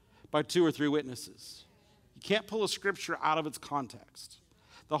established by 2 or 3 witnesses. You can't pull a scripture out of its context.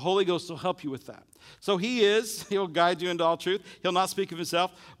 The Holy Ghost will help you with that. So he'll guide you into all truth. He'll not speak of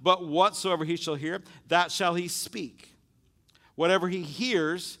himself, but whatsoever he shall hear, that shall he speak. Whatever he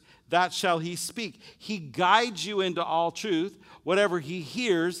hears, that shall he speak. He guides you into all truth. Whatever he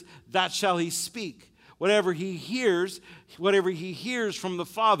hears, that shall he speak. Whatever he hears from the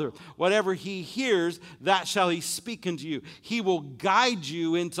Father, whatever he hears, that shall he speak unto you. He will guide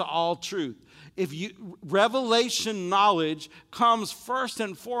you into all truth. Revelation knowledge comes first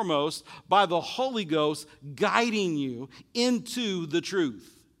and foremost by the Holy Ghost guiding you into the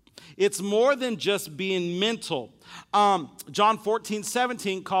truth. It's more than just being mental. John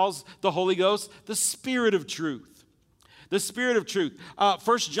 14:17 calls the Holy Ghost the Spirit of truth. The Spirit of truth.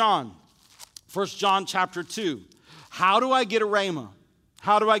 1 John chapter 2. How do I get a rhema?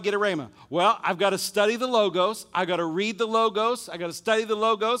 How do I get a rhema? Well, I've got to study the Logos. I've got to read the Logos. I've got to study the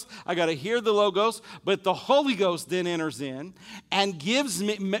Logos. I've got to hear the Logos. But the Holy Ghost then enters in and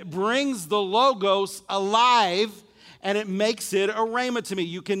brings the Logos alive, and it makes it a rhema to me.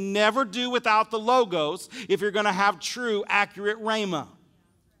 You can never do without the Logos if you're going to have true, accurate rhema.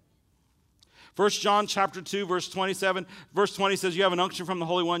 1 John chapter 2, verse 27. Verse 20 says, you have an unction from the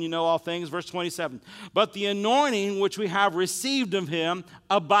Holy One, you know all things. Verse 27, but the anointing which we have received of him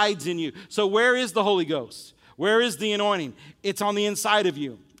abides in you. So where is the Holy Ghost? Where is the anointing? It's on the inside of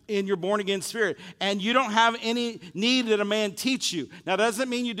you, in your born-again spirit. And you don't have any need that a man teach you. Now, that doesn't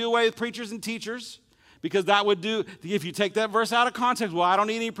mean you do away with preachers and teachers, because that would do, if you take that verse out of context, well, I don't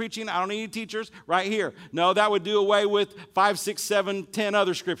need any preaching, I don't need any teachers, right here. No, that would do away with 5, 6, 7, 10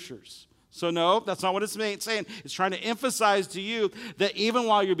 other scriptures. So no, that's not what it's saying. It's trying to emphasize to you that even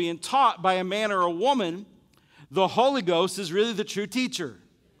while you're being taught by a man or a woman, the Holy Ghost is really the true teacher.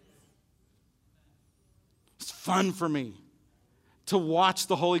 It's fun for me to watch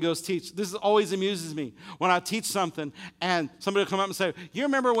the Holy Ghost teach. This always amuses me when I teach something and somebody will come up and say, you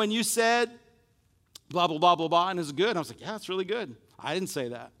remember when you said blah, blah, blah, blah, blah, and it's good? And I was like, yeah, it's really good. I didn't say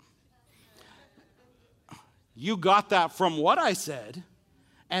that. You got that from what I said.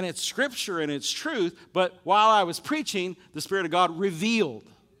 And it's scripture and it's truth, but while I was preaching, the Spirit of God revealed.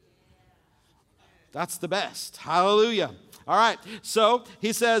 That's the best. Hallelujah. All right, so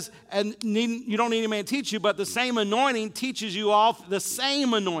he says, and you don't need any man to teach you, but the same anointing teaches you all, the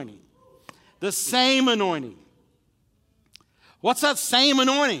same anointing. The same anointing. What's that same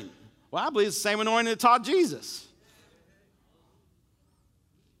anointing? Well, I believe it's the same anointing that taught Jesus.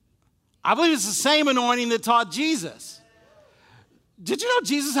 I believe it's the same anointing that taught Jesus. Did you know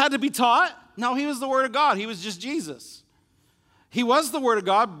Jesus had to be taught? No, he was the Word of God. He was just Jesus. He was the Word of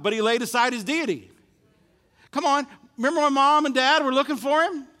God, but he laid aside his deity. Come on. Remember when Mom and Dad were looking for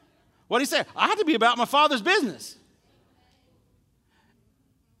him? What did he say? I had to be about my Father's business.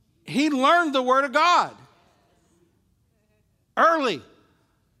 He learned the Word of God early.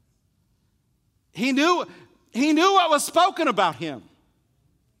 He knew what was spoken about him.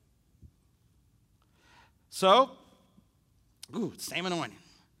 So, same anointing.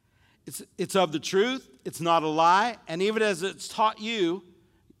 It's of the truth. It's not a lie. And even as it's taught you,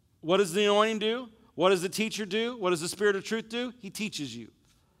 what does the anointing do? What does the teacher do? What does the Spirit of truth do? He teaches you.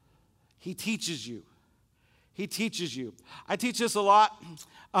 He teaches you. He teaches you. I teach this a lot.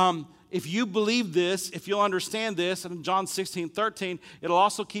 If you believe this, if you'll understand this, in John 16:13, it'll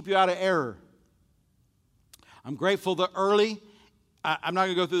also keep you out of error. I'm grateful that early, I'm not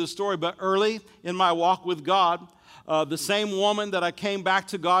going to go through the story, but early in my walk with God, the same woman that I came back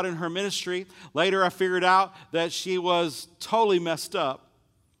to God in her ministry, later I figured out that she was totally messed up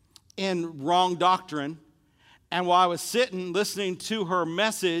in wrong doctrine. And while I was sitting listening to her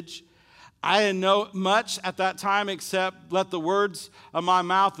message, I didn't know much at that time except let the words of my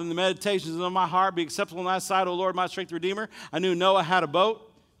mouth and the meditations of my heart be acceptable in thy sight, O Lord, my strength, Redeemer. I knew Noah had a boat.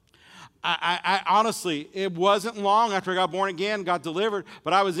 I honestly, it wasn't long after I got born again, got delivered,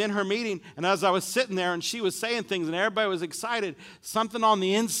 but I was in her meeting, and as I was sitting there and she was saying things and everybody was excited, something on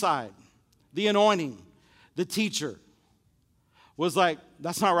the inside, the anointing, the teacher, was like,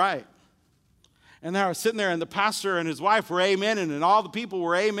 that's not right. And then I was sitting there, and the pastor and his wife were amening, and all the people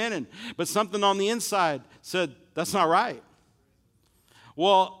were amening, but something on the inside said, that's not right.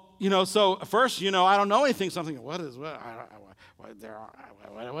 Well, so first, I don't know anything. Something, what is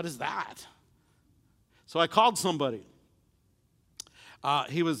that? So I called somebody.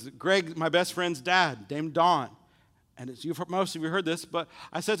 He was Greg, my best friend's dad, named Don. And most of you heard this, but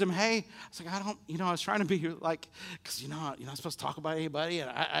I said to him, hey, I was like, I was trying to be like, because you're not supposed to talk about anybody.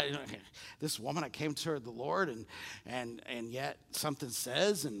 And this woman, I came to her, the Lord, and yet something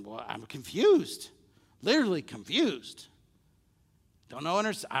says, and I'm confused, literally confused. I don't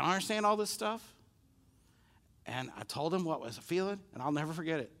understand all this stuff. And I told him what was feeling, and I'll never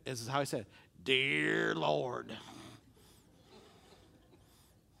forget it. This is how he said, "Dear Lord."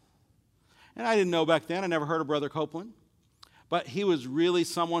 And I didn't know back then. I never heard of Brother Copeland. But he was really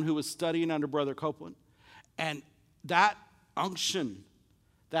someone who was studying under Brother Copeland. And that unction,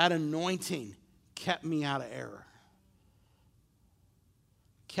 that anointing kept me out of error.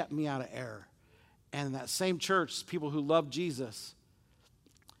 Kept me out of error. And in that same church, people who love Jesus,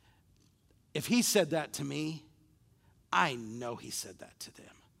 if he said that to me, I know he said that to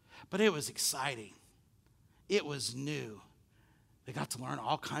them. But it was exciting. It was new. They got to learn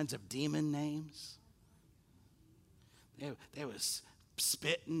all kinds of demon names. They was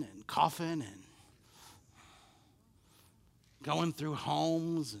spitting and coughing and going through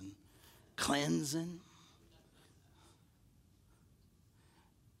homes and cleansing.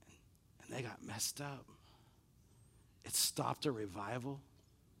 And they got messed up. It stopped a revival.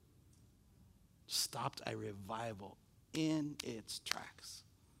 Stopped a revival in its tracks.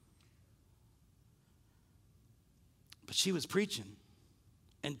 But she was preaching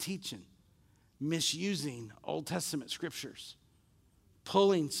and teaching, misusing Old Testament scriptures,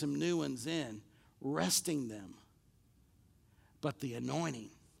 pulling some new ones in, wresting them. But the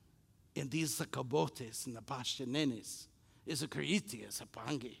anointing in these kabotes and the pashanenes is a kriiti, it's a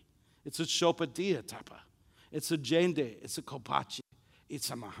pangi, it's a shopatia tapa, it's a jende, it's a kopachi, it's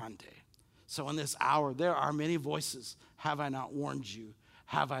a mahante. So in this hour, there are many voices. Have I not warned you?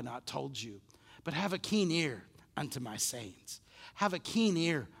 Have I not told you? But have a keen ear unto my sayings. Have a keen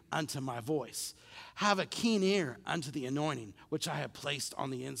ear unto my voice. Have a keen ear unto the anointing which I have placed on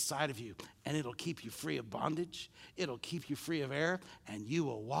the inside of you. And it'll keep you free of bondage. It'll keep you free of error. And you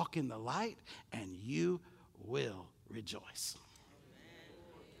will walk in the light and you will rejoice.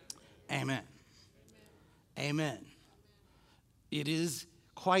 Amen. Amen. It is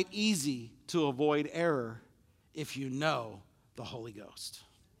quite easy to avoid error if you know the Holy Ghost.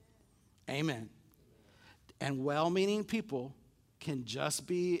 Amen. And well-meaning people can just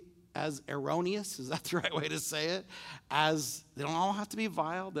be as erroneous, is that the right way to say it? As they don't all have to be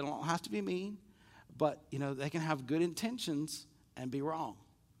vile, they don't all have to be mean, but they can have good intentions and be wrong.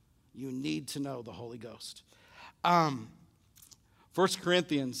 You need to know the Holy Ghost. 1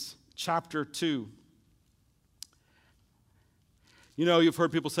 Corinthians chapter 2. You've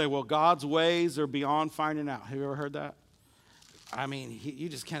heard people say, well, God's ways are beyond finding out. Have you ever heard that? I mean, you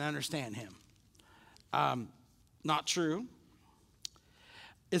just can't understand him. Not true.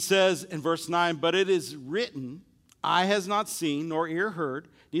 It says in verse 9, but it is written, eye has not seen, nor ear heard,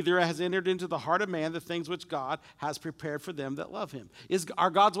 neither has entered into the heart of man the things which God has prepared for them that love him. Are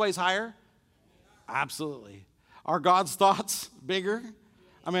God's ways higher? Absolutely. Are God's thoughts bigger?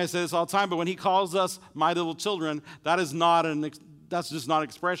 I mean, I say this all the time, but when he calls us my little children, that's just not an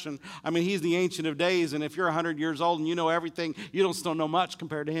expression. I mean, he's the Ancient of Days, and if you're 100 years old and you know everything, you don't still know much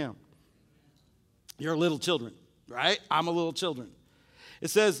compared to him. You're little children, right? I'm a little children. It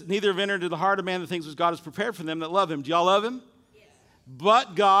says, neither have entered into the heart of man the things which God has prepared for them that love him. Do y'all love him? Yes.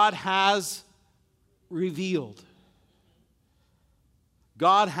 But God has revealed.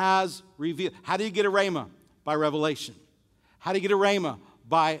 God has revealed. How do you get a rhema? By revelation. How do you get a rhema?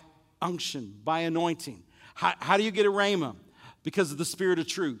 By unction, by anointing. How do you get a rhema? Because of the Spirit of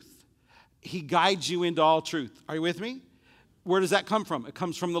truth. He guides you into all truth. Are you with me? Where does that come from? It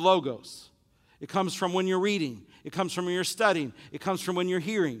comes from the Logos. It comes from when you're reading. It comes from when you're studying. It comes from when you're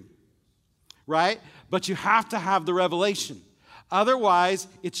hearing. Right? But you have to have the revelation. Otherwise,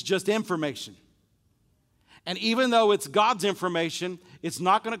 it's just information. And even though it's God's information, it's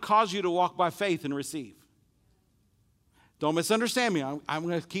not going to cause you to walk by faith and receive. Don't misunderstand me. I'm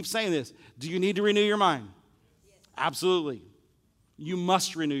going to keep saying this. Do you need to renew your mind? Yes. Absolutely. You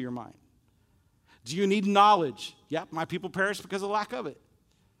must renew your mind. Do you need knowledge? Yep, my people perish because of lack of it.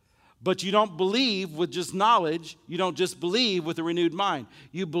 But you don't believe with just knowledge. You don't just believe with a renewed mind.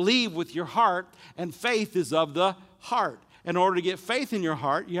 You believe with your heart, and faith is of the heart. In order to get faith in your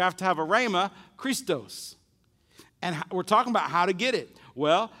heart, you have to have a rhema, Christos. And we're talking about how to get it.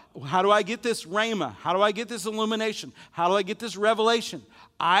 Well, how do I get this rhema? How do I get this illumination? How do I get this revelation?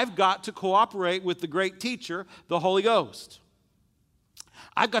 I've got to cooperate with the great teacher, the Holy Ghost.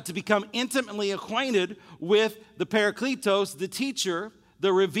 I've got to become intimately acquainted with the Parakletos, the teacher,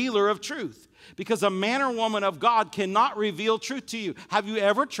 the revealer of truth. Because a man or woman of God cannot reveal truth to you. Have you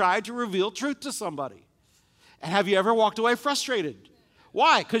ever tried to reveal truth to somebody? And have you ever walked away frustrated?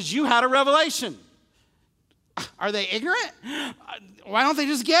 Why? Because you had a revelation. Are they ignorant? Why don't they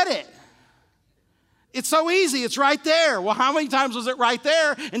just get it? It's so easy. It's right there. Well, how many times was it right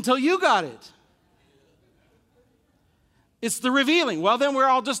there until you got it? It's the revealing. Well, then we're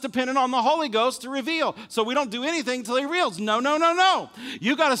all just dependent on the Holy Ghost to reveal. So we don't do anything until he reveals. No.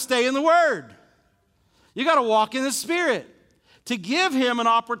 You got to stay in the Word. You got to walk in the Spirit to give him an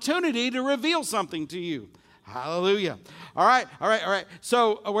opportunity to reveal something to you. Hallelujah. All right.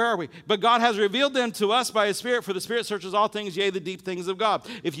 So where are we? But God has revealed them to us by his Spirit, for the Spirit searches all things, yea, the deep things of God.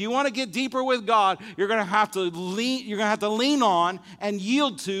 If you want to get deeper with God, you're going to have to lean on and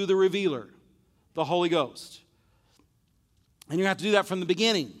yield to the revealer, the Holy Ghost. And you have to do that from the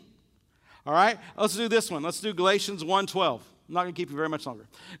beginning. All right? Let's do this one. Let's do Galatians 1:12. I'm not going to keep you very much longer.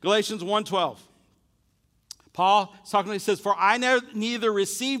 Galatians 1:12. Paul is talking, he says, for I neither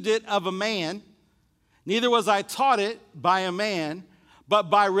received it of a man, neither was I taught it by a man, but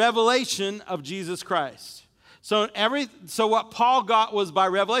by revelation of Jesus Christ. So what Paul got was by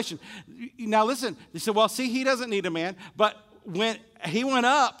revelation. Now listen, they said, well, see, he doesn't need a man. But when he went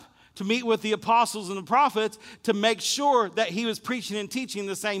up to meet with the apostles and the prophets to make sure that he was preaching and teaching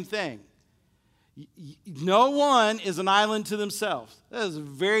the same thing. No one is an island to themselves. That is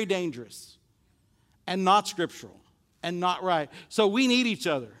very dangerous and not scriptural and not right. So we need each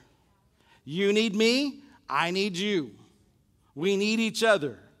other. You need me, I need you. We need each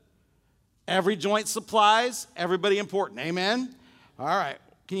other. Every joint supplies, everybody important. Amen? All right.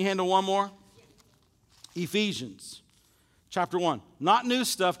 Can you handle one more? Ephesians chapter 1. Not new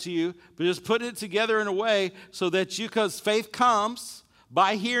stuff to you, but just put it together in a way so that you, because faith comes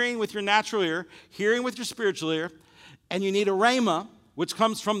by hearing with your natural ear, hearing with your spiritual ear, and you need a rhema, which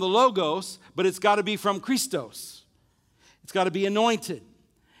comes from the Logos, but it's got to be from Christos. It's got to be anointed.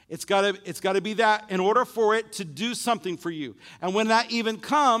 It's got to be that in order for it to do something for you. And when that even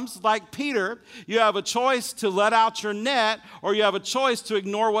comes, like Peter, you have a choice to let out your net, or you have a choice to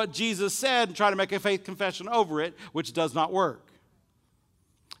ignore what Jesus said and try to make a faith confession over it, which does not work.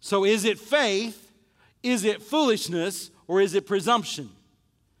 So is it faith, is it foolishness, or is it presumption?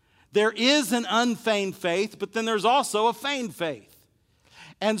 There is an unfeigned faith, but then there's also a feigned faith.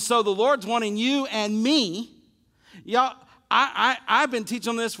 And so the Lord's wanting you and me, y'all, I've been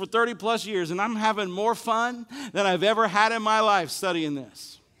teaching this for 30 plus years, and I'm having more fun than I've ever had in my life studying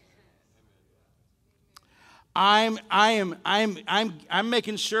this. I'm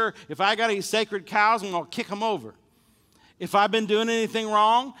making sure if I got any sacred cows, I'm going to kick them over. If I've been doing anything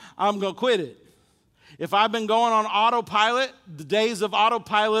wrong, I'm going to quit it. If I've been going on autopilot, the days of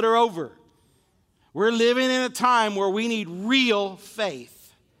autopilot are over. We're living in a time where we need real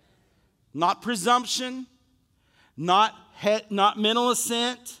faith. Not presumption, not mental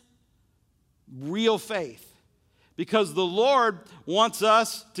assent, real faith. Because the Lord wants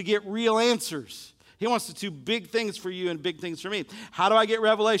us to get real answers. He wants to do big things for you and big things for me. How do I get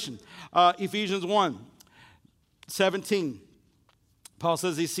revelation? Ephesians 1:17. Paul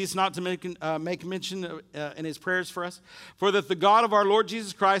says he ceased not to make mention in his prayers for us. For that the God of our Lord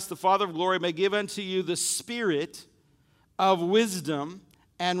Jesus Christ, the Father of glory, may give unto you the spirit of wisdom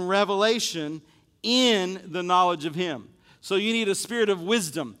and revelation in the knowledge of him. So you need a spirit of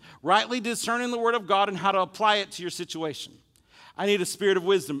wisdom, rightly discerning the word of God and how to apply it to your situation. I need a spirit of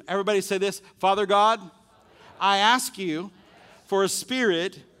wisdom. Everybody say this: Father God, I ask you for a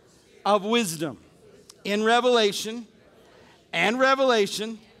spirit of wisdom in revelation and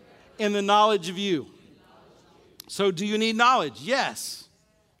revelation in the knowledge of you. So do you need knowledge? Yes,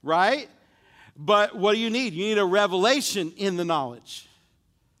 right? But what do you need? You need a revelation in the knowledge.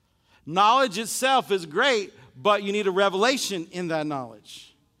 Knowledge itself is great, but you need a revelation in that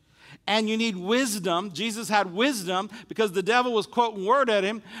knowledge. And you need wisdom. Jesus had wisdom because the devil was quoting word at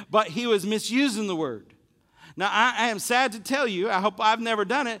him, but he was misusing the word. Now, I am sad to tell you, I hope I've never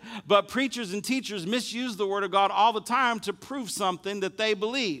done it, but preachers and teachers misuse the word of God all the time to prove something that they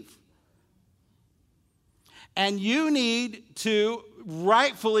believe. And you need to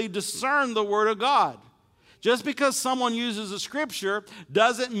rightfully discern the word of God. Just because someone uses a scripture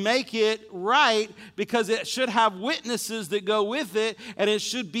doesn't make it right, because it should have witnesses that go with it, and it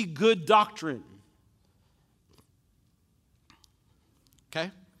should be good doctrine. Okay?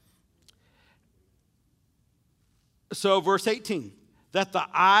 So verse 18, that the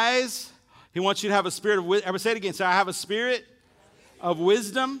eyes, he wants you to have a spirit of wisdom. Everybody say it again. Say, I have a spirit of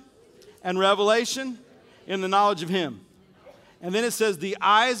wisdom and revelation in the knowledge of him. And then it says, the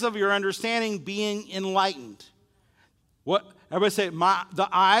eyes of your understanding being enlightened. What? Everybody say, the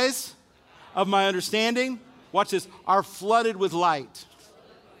eyes of my understanding, watch this, are flooded with light.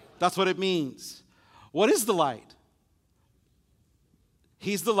 That's what it means. What is the light?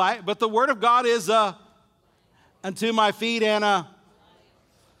 He's the light, but the word of God is unto my feet and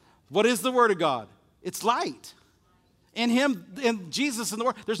what is the word of God? It's light. In him, in Jesus, in the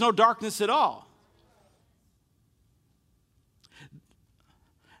word, there's no darkness at all.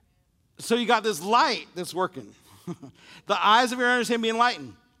 So you got this light that's working. The eyes of your understanding be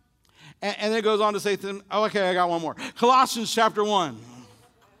enlightened. And then it goes on to say to them, oh, okay, I got one more. Colossians chapter 1,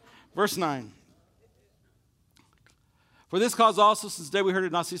 verse 9. For this cause also, since the day we heard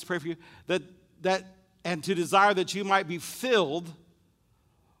it, not cease to pray for you, that and to desire that you might be filled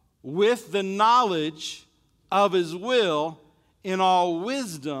with the knowledge of his will in all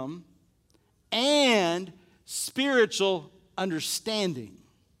wisdom and spiritual understanding.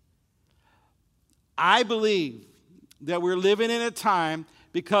 I believe that we're living in a time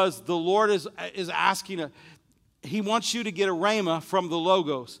because the Lord is asking, he wants you to get a rhema from the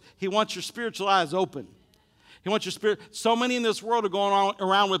Logos. He wants your spiritual eyes open. He wants your spirit. So many in this world are going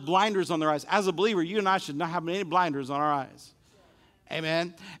around with blinders on their eyes. As a believer, you and I should not have any blinders on our eyes.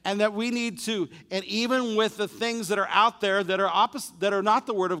 Amen. And that we need to, and even with the things that are out there that are opposite, that are not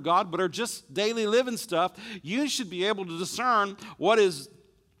the word of God, but are just daily living stuff, you should be able to discern what is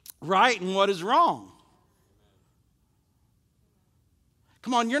right and what is wrong.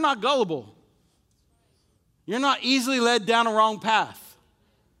 Come on, you're not gullible. You're not easily led down a wrong path.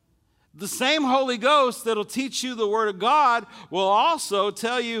 The same Holy Ghost that'll teach you the Word of God will also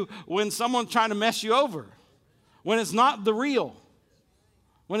tell you when someone's trying to mess you over, when it's not the real,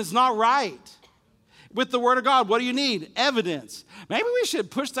 when it's not right. With the Word of God, what do you need? Evidence. Maybe we should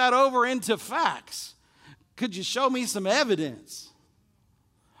push that over into facts. Could you show me some evidence?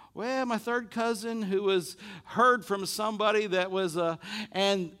 Well, my third cousin who was heard from somebody that was,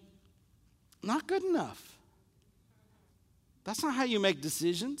 and not good enough. That's not how you make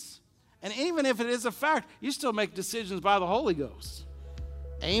decisions. And even if it is a fact, you still make decisions by the Holy Ghost.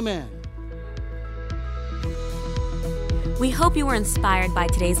 Amen. We hope you were inspired by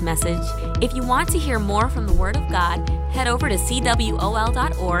today's message. If you want to hear more from the Word of God, head over to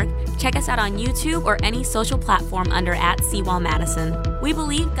cwol.org, check us out on YouTube or any social platform under @CWallMadison. We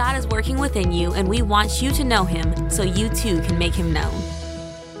believe God is working within you, and we want you to know Him so you too can make Him known.